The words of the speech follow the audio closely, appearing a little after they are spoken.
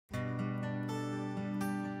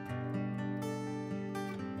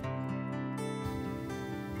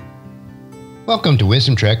Welcome to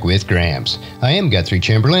Wisdom Trek with Gramps. I am Guthrie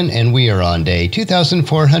Chamberlain, and we are on day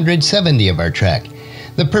 2470 of our trek.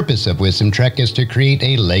 The purpose of Wisdom Trek is to create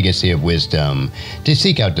a legacy of wisdom, to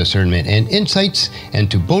seek out discernment and insights, and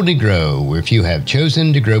to boldly grow where few have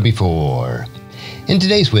chosen to grow before. In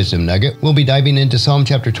today's Wisdom Nugget, we'll be diving into Psalm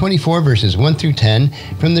chapter 24, verses 1 through 10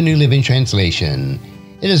 from the New Living Translation.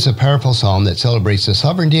 It is a powerful psalm that celebrates the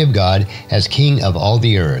sovereignty of God as King of all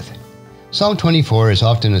the earth. Psalm 24 is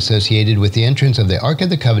often associated with the entrance of the Ark of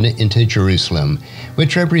the Covenant into Jerusalem,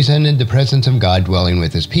 which represented the presence of God dwelling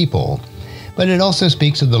with His people. But it also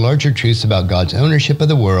speaks of the larger truths about God's ownership of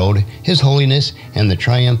the world, His holiness, and the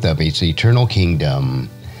triumph of His eternal kingdom.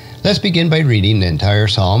 Let's begin by reading the entire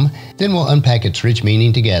psalm, then we'll unpack its rich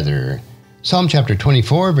meaning together. Psalm chapter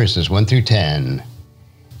 24, verses 1 through 10.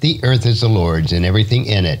 The earth is the Lord's and everything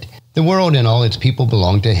in it. The world and all its people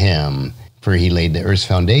belong to Him. For He laid the earth's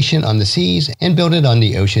foundation on the seas and built it on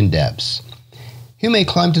the ocean depths. Who may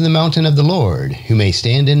climb to the mountain of the Lord? Who may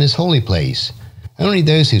stand in His holy place? Only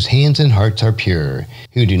those whose hands and hearts are pure,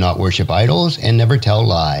 who do not worship idols and never tell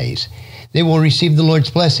lies. They will receive the Lord's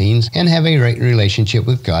blessings and have a right relationship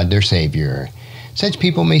with God their Savior. Such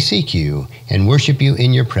people may seek You and worship You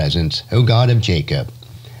in Your presence, O God of Jacob.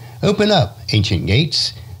 Open up, ancient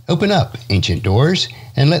gates. Open up, ancient doors,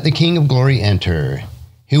 and let the King of glory enter.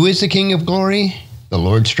 Who is the King of glory? The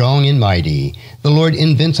Lord strong and mighty, the Lord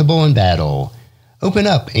invincible in battle. Open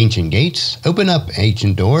up, ancient gates, open up,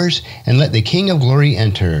 ancient doors, and let the King of glory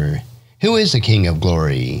enter. Who is the King of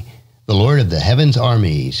glory? The Lord of the heavens'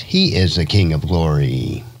 armies. He is the King of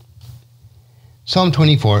glory. Psalm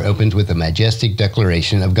 24 opens with a majestic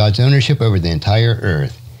declaration of God's ownership over the entire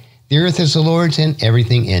earth. The earth is the Lord's and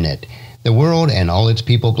everything in it. The world and all its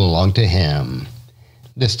people belong to Him.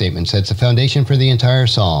 This statement sets the foundation for the entire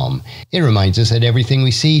psalm. It reminds us that everything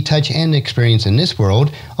we see, touch, and experience in this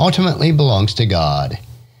world ultimately belongs to God.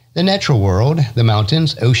 The natural world, the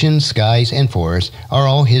mountains, oceans, skies, and forests are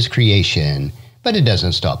all His creation. But it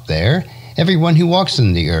doesn't stop there. Everyone who walks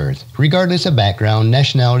in the earth, regardless of background,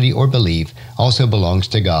 nationality, or belief, also belongs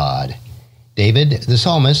to God. David, the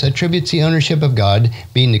psalmist, attributes the ownership of God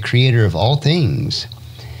being the creator of all things.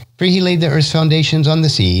 For He laid the earth's foundations on the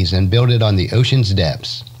seas and built it on the ocean's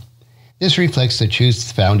depths. This reflects the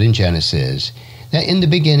truths found in Genesis, that in the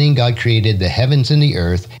beginning God created the heavens and the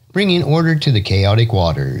earth, bringing order to the chaotic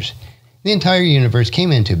waters. The entire universe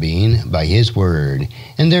came into being by His word,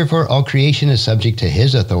 and therefore all creation is subject to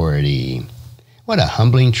His authority. What a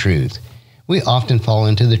humbling truth. We often fall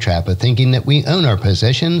into the trap of thinking that we own our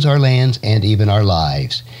possessions, our lands, and even our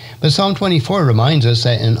lives. But Psalm 24 reminds us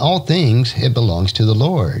that in all things it belongs to the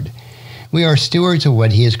Lord. We are stewards of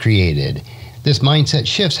what He has created. This mindset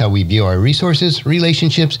shifts how we view our resources,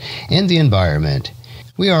 relationships, and the environment.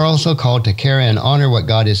 We are also called to care and honor what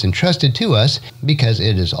God has entrusted to us because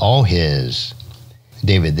it is all His.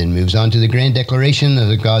 David then moves on to the grand declaration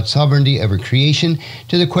of God's sovereignty over creation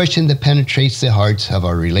to the question that penetrates the hearts of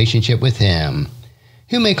our relationship with Him.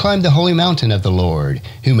 Who may climb the holy mountain of the Lord?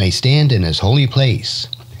 Who may stand in His holy place?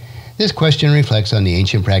 This question reflects on the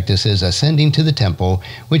ancient practices ascending to the temple,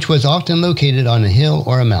 which was often located on a hill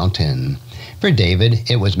or a mountain. For David,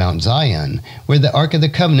 it was Mount Zion, where the Ark of the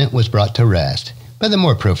Covenant was brought to rest. But the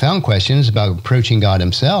more profound question is about approaching God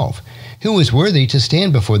Himself. Who is worthy to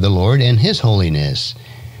stand before the Lord and His holiness?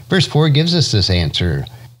 Verse 4 gives us this answer.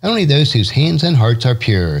 Only those whose hands and hearts are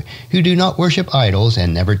pure, who do not worship idols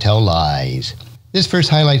and never tell lies. This verse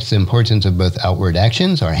highlights the importance of both outward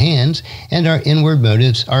actions, our hands, and our inward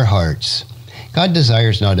motives, our hearts. God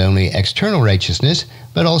desires not only external righteousness,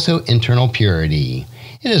 but also internal purity.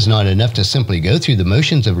 It is not enough to simply go through the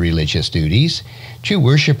motions of religious duties. True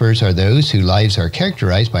worshipers are those whose lives are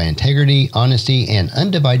characterized by integrity, honesty, and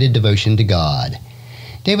undivided devotion to God.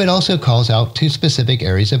 David also calls out two specific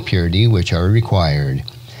areas of purity which are required: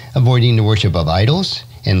 avoiding the worship of idols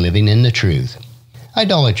and living in the truth.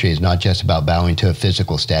 Idolatry is not just about bowing to a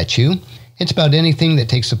physical statue. It's about anything that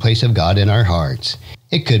takes the place of God in our hearts.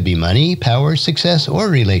 It could be money, power, success, or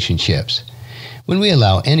relationships. When we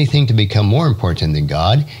allow anything to become more important than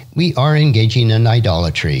God, we are engaging in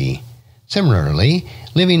idolatry. Similarly,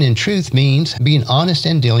 living in truth means being honest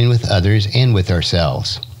and dealing with others and with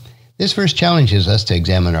ourselves. This verse challenges us to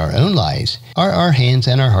examine our own lives. Are our hands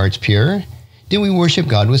and our hearts pure? Do we worship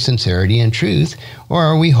God with sincerity and truth, or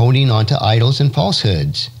are we holding on to idols and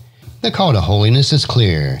falsehoods? The call to holiness is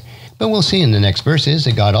clear, but we'll see in the next verses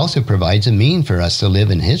that God also provides a means for us to live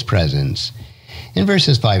in His presence. In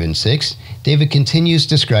verses 5 and 6, David continues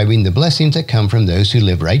describing the blessings that come from those who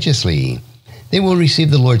live righteously. They will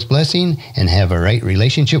receive the Lord's blessing and have a right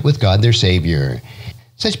relationship with God their Savior.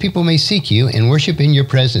 such people may seek you and worship in your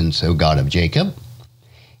presence, O God of Jacob.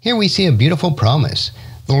 Here we see a beautiful promise.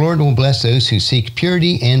 The Lord will bless those who seek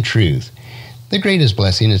purity and truth. The greatest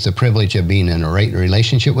blessing is the privilege of being in a right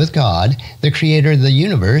relationship with God, the Creator of the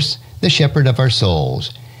universe, the Shepherd of our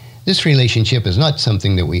souls. This relationship is not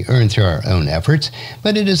something that we earn through our own efforts,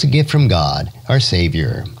 but it is a gift from God, our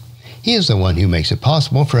Savior. He is the one who makes it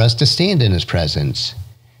possible for us to stand in His presence.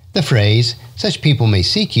 The phrase, such people may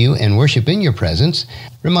seek you and worship in your presence,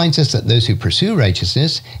 reminds us that those who pursue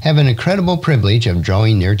righteousness have an incredible privilege of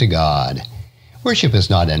drawing near to God. Worship is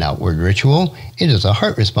not an outward ritual, it is a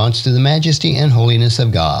heart response to the majesty and holiness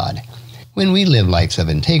of God. When we live lives of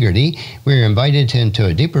integrity, we are invited into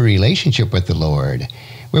a deeper relationship with the Lord,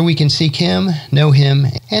 where we can seek Him, know Him,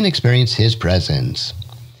 and experience His presence.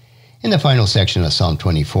 In the final section of Psalm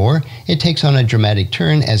 24, it takes on a dramatic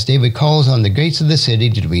turn as David calls on the gates of the city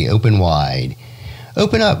to be open wide.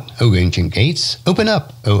 Open up, O ancient gates, open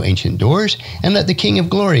up, O ancient doors, and let the King of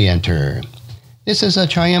Glory enter. This is a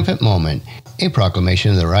triumphant moment, a proclamation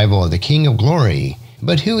of the arrival of the King of Glory.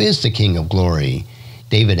 But who is the King of Glory?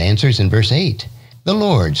 David answers in verse 8, the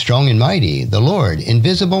Lord, strong and mighty, the Lord,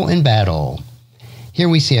 invisible in battle. Here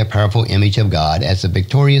we see a powerful image of God as the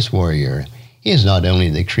victorious warrior. He is not only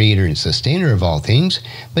the creator and sustainer of all things,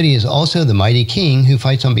 but He is also the mighty King who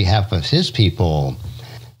fights on behalf of His people.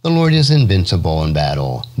 The Lord is invincible in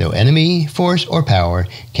battle. No enemy, force, or power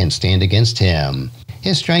can stand against Him.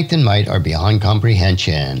 His strength and might are beyond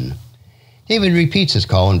comprehension. David repeats his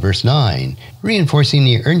call in verse 9, reinforcing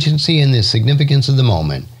the urgency and the significance of the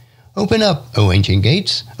moment. Open up, O ancient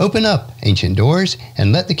gates, open up, ancient doors,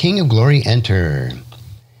 and let the King of Glory enter.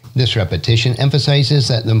 This repetition emphasizes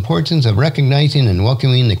the importance of recognizing and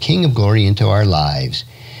welcoming the King of Glory into our lives.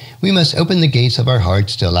 We must open the gates of our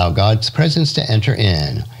hearts to allow God's presence to enter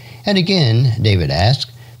in. And again, David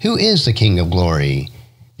asks, who is the King of Glory?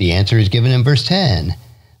 The answer is given in verse 10.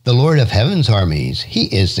 The Lord of Heaven's armies,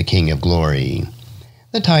 He is the King of Glory.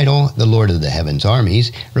 The title, the Lord of the Heaven's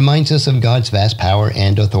armies, reminds us of God's vast power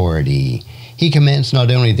and authority. He commands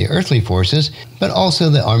not only the earthly forces, but also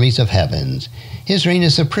the armies of heavens. His reign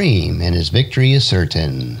is supreme, and His victory is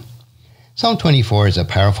certain. Psalm 24 is a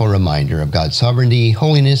powerful reminder of God's sovereignty,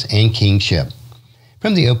 holiness, and kingship.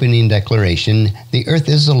 From the opening declaration, the earth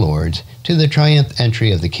is the Lord's, to the triumph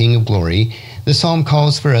entry of the King of Glory, the psalm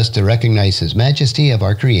calls for us to recognize His majesty of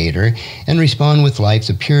our Creator and respond with lives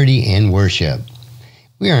of purity and worship.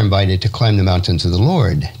 We are invited to climb the mountains of the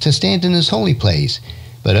Lord, to stand in His holy place,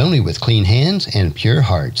 but only with clean hands and pure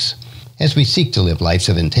hearts. As we seek to live lives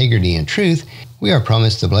of integrity and truth, we are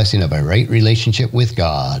promised the blessing of a right relationship with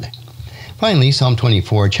God. Finally, Psalm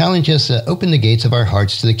 24 challenges us to open the gates of our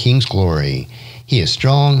hearts to the King's glory. He is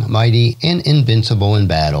strong, mighty, and invincible in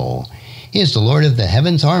battle. He is the Lord of the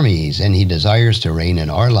heaven's armies, and He desires to reign in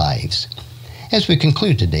our lives. As we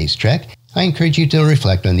conclude today's trek, I encourage you to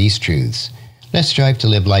reflect on these truths. Let's strive to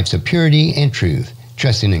live lives of purity and truth,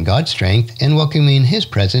 trusting in God's strength and welcoming His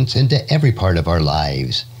presence into every part of our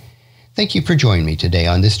lives. Thank you for joining me today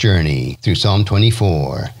on this journey through Psalm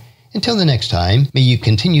 24. Until the next time, may you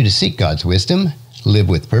continue to seek God's wisdom, live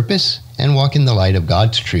with purpose, and walk in the light of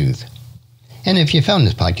God's truth. And if you found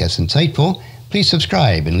this podcast insightful, please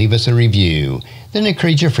subscribe and leave us a review. Then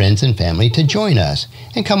encourage your friends and family to join us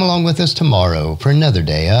and come along with us tomorrow for another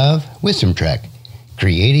day of Wisdom Trek,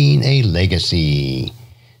 creating a legacy.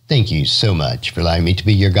 Thank you so much for allowing me to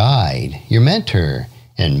be your guide, your mentor,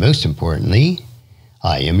 and most importantly,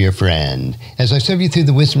 I am your friend as I serve you through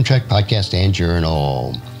the Wisdom Trek podcast and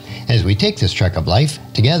journal. As we take this trek of life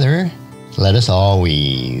together, let us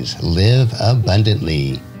always live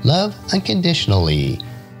abundantly, love unconditionally,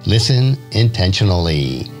 listen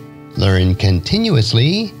intentionally, learn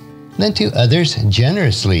continuously, lend to others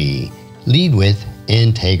generously, lead with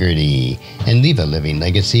integrity, and leave a living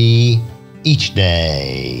legacy each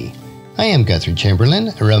day. I am Guthrie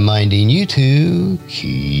Chamberlain, reminding you to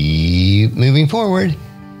keep moving forward,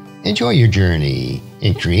 enjoy your journey,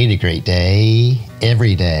 and create a great day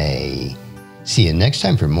every day. See you next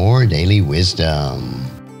time for more daily wisdom.